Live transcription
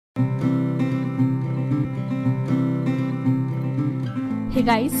Hey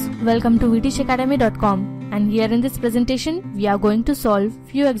guys, welcome to vtechacademy.com, and here in this presentation we are going to solve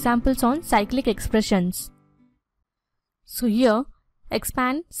few examples on cyclic expressions. So here,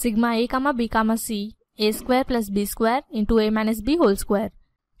 expand sigma a comma b comma c a square plus b square into a minus b whole square.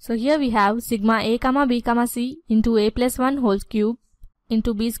 So here we have sigma a comma b comma c into a plus 1 whole cube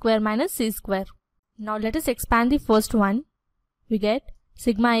into b square minus c square. Now let us expand the first one. We get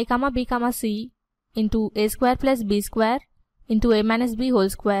sigma a comma b comma c into a square plus b square into a minus b whole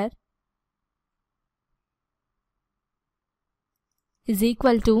square is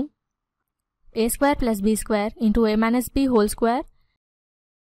equal to a square plus b square into a minus b whole square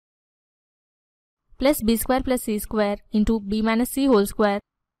plus b square plus c square into b minus c whole square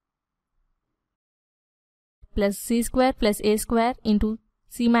plus c square plus a square into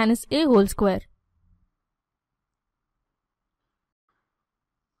c minus a whole square.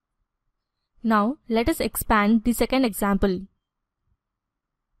 Now let us expand the second example.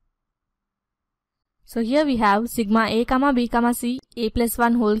 So here we have sigma a comma b comma c a plus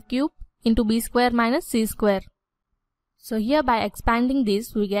 1 whole cube into b square minus c square. So here by expanding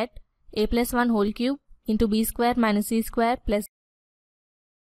this we get a plus 1 whole cube into b square minus c square plus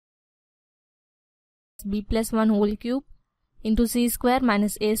b plus 1 whole cube into c square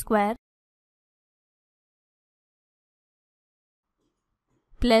minus a square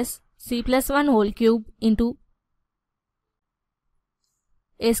plus c plus 1 whole cube into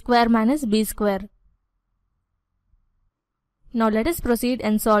a square minus b square. Now let us proceed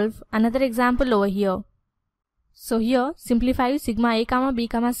and solve another example over here. So here simplify sigma a comma b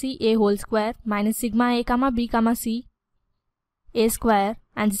comma c a whole square minus sigma a comma b comma c a square,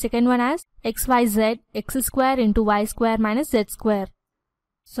 and the second one as xyz x square into y square minus z square.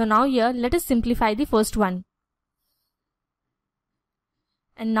 So now here let us simplify the first one.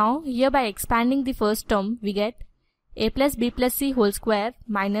 And now here by expanding the first term we get a plus b plus c whole square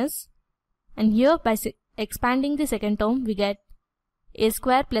minus, and here by expanding the second term we get a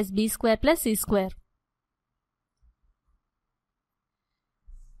square plus b square plus c square.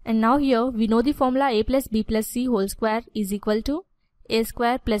 And now here we know the formula a plus b plus c whole square is equal to a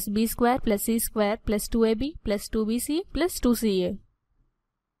square plus b square plus c square plus 2ab plus 2bc plus 2ca.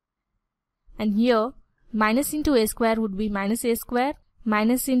 And here minus into a square would be minus a square,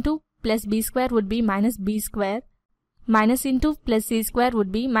 minus into plus b square would be minus b square, minus into plus c square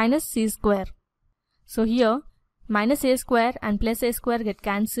would be minus c square. So here minus a square and plus a square get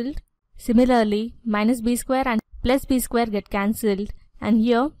cancelled. Similarly minus b square and plus b square get cancelled, and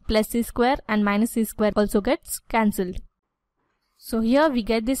here plus c square and minus c square also gets cancelled. So here we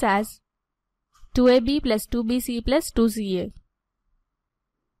get this as 2ab plus 2bc plus 2ca.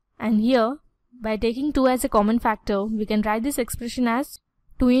 And here by taking 2 as a common factor we can write this expression as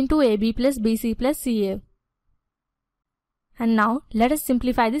 2 into ab plus bc plus ca. And now let us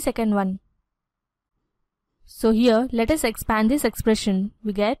simplify the second one. So here let us expand this expression.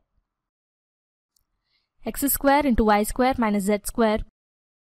 We get x square into y square minus z square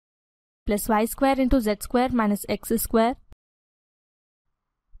plus y square into z square minus x square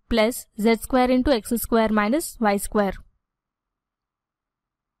plus z square into x square minus y square.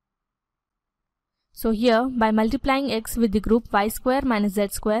 So here by multiplying x with the group y square minus z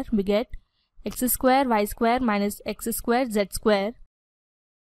square we get x square y square minus x square z square.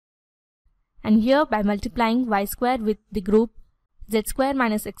 And here by multiplying y square with the group z square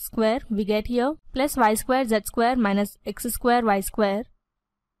minus x square we get here plus y square z square minus x square y square.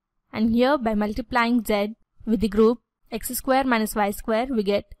 And here by multiplying z with the group x square minus y square we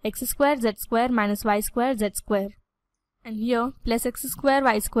get x square z square minus y square z square. And here plus x square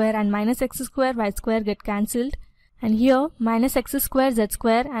y square and minus x square y square get cancelled, and here minus x square z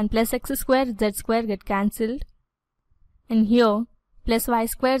square and plus x square z square get cancelled, and here plus y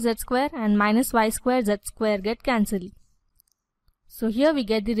square z square and minus y square z square get cancelled. So here we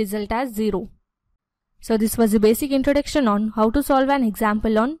get the result as 0. So this was the basic introduction on how to solve an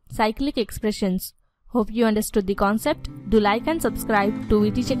example on cyclic expressions. Hope you understood the concept. Do like and subscribe to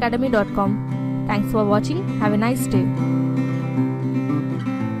vtechacademy.com. Thanks for watching. Have a nice day.